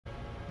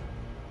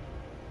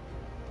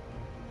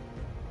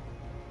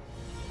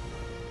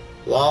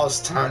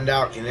Lost timed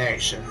out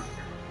connection.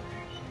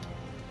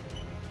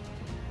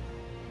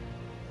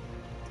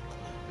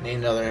 Need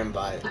another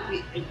invite. You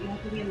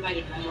have to be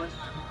invited one more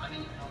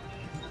time.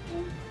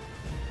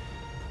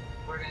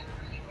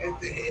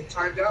 It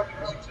timed out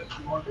because it took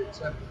you long to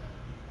accept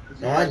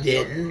it. No, I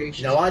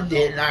didn't. No, I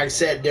didn't. I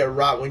accepted it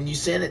right when you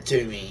sent it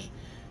to me.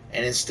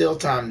 And it's still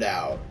timed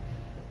out.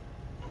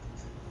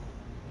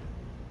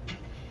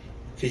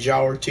 Because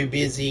y'all were too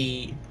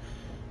busy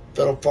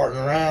fiddle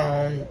farting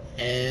around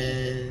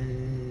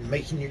and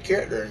making your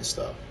character and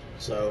stuff.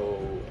 So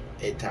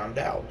it timed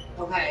out.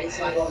 Okay,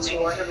 so I Well,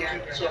 so why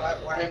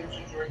haven't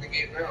you joined the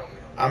game now?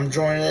 I'm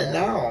joining it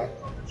now.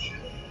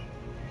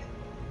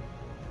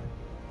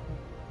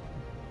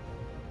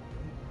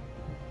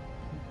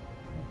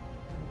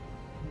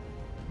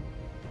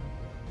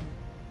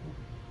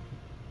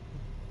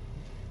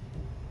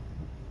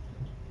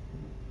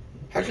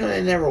 How come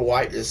they never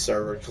wipe this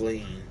server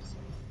clean?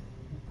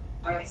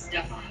 Alright,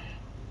 Stefan.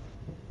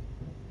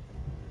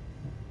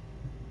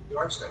 You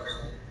are Stefan.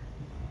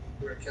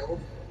 You're gonna kill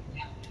him?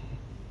 Yeah.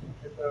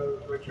 Hit the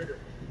right trigger.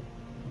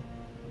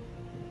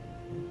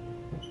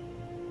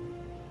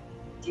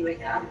 Do you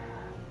wake up?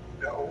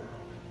 No.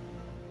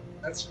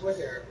 That's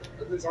Splithair.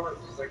 Look at his arms.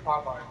 He's like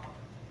Popeye.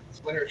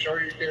 Splithair, show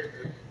her your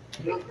character.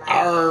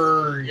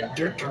 Arrgh. Yeah.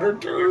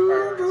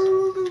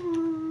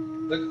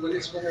 Look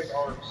at Splithair's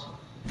arms.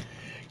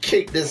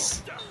 Kick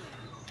this.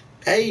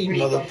 Hey,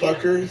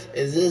 motherfuckers.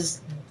 Is this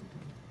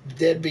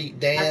deadbeat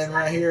Dan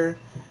right here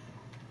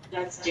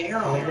That's on the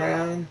Daryl.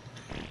 ground?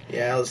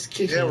 Yeah, let's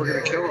kick him. Yeah, we're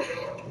gonna kill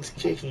him. Let's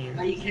kick him.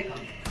 How do you kick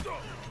him?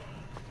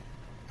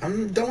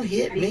 Don't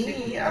hit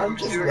me. I'm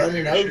just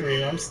running over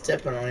him. I'm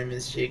stepping on him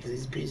and shit because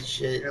he's a piece of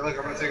shit. Yeah, look,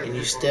 I'm gonna take And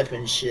you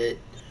stepping shit.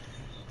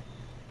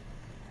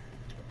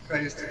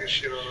 I just took a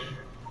shit on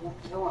him.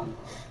 Kill him.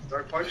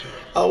 Start punching him.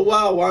 Oh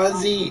wow, why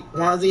does he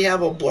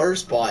have a blur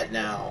spot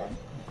now?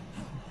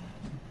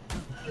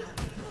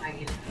 I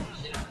get it.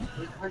 Shit.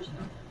 We punch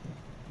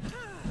him.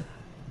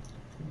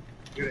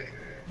 Get it.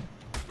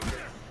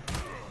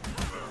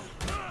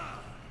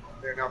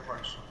 There, now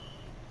punch.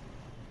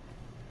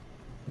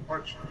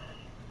 Punch.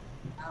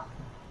 Oh.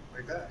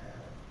 Like that.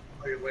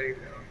 While you're laying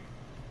down.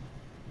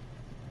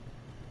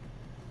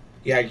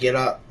 Yeah, get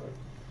up.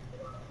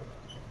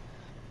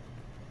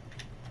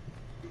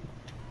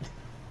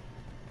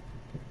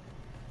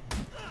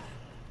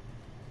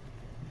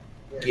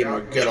 Give him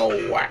a good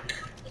old whack.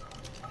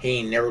 He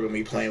ain't never gonna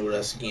be playing with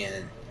us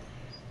again.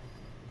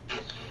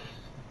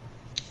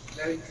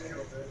 Now you can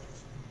help it.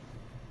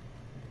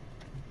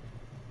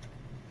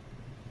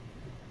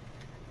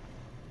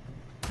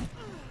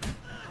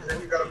 And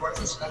then you got a bunch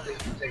of stuff that you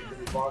can take to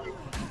your body.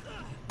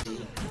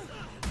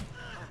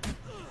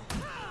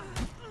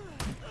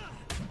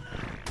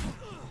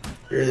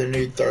 You're the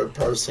new third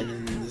person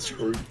in this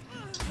group.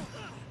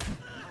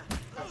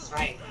 That's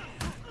right.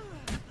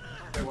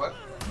 Say what?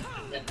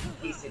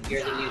 He said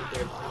you're the new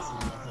third person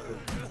in the group.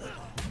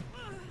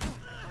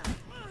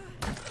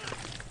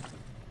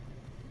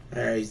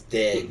 Alright, he's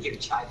dead. You're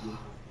chiding.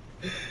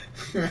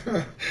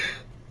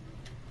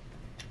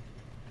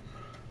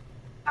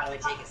 How do I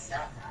take a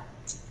step?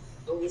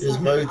 Oh,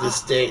 Just move the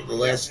stick, the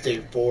left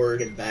stick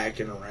forward and back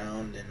and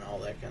around and all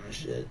that kind of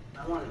shit.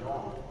 I want to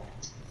roll.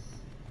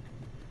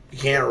 You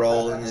can't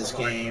roll in this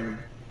game.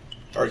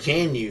 Or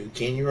can you?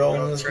 Can you roll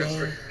in this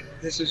game?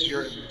 This is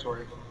your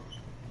inventory.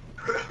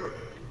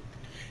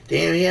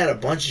 Damn, he had a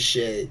bunch of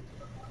shit.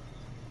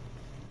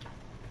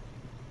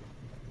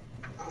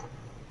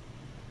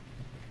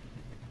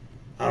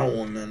 I don't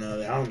want none of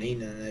it. I don't need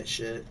none of that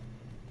shit.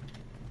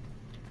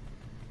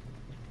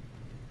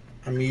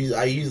 I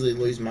usually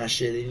lose my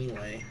shit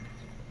anyway.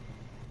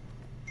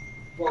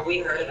 Well, we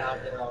heard about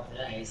Daryl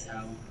today, so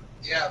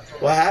Yeah.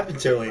 What happened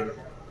to him?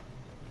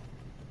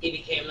 he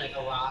became like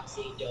a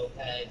Roxy,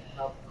 dopehead,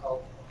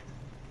 coke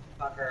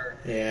fucker.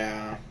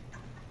 Yeah.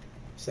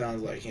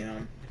 Sounds like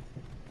him.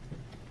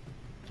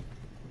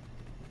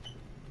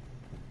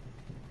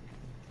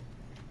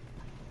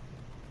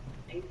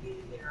 Thank you,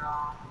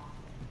 Daryl.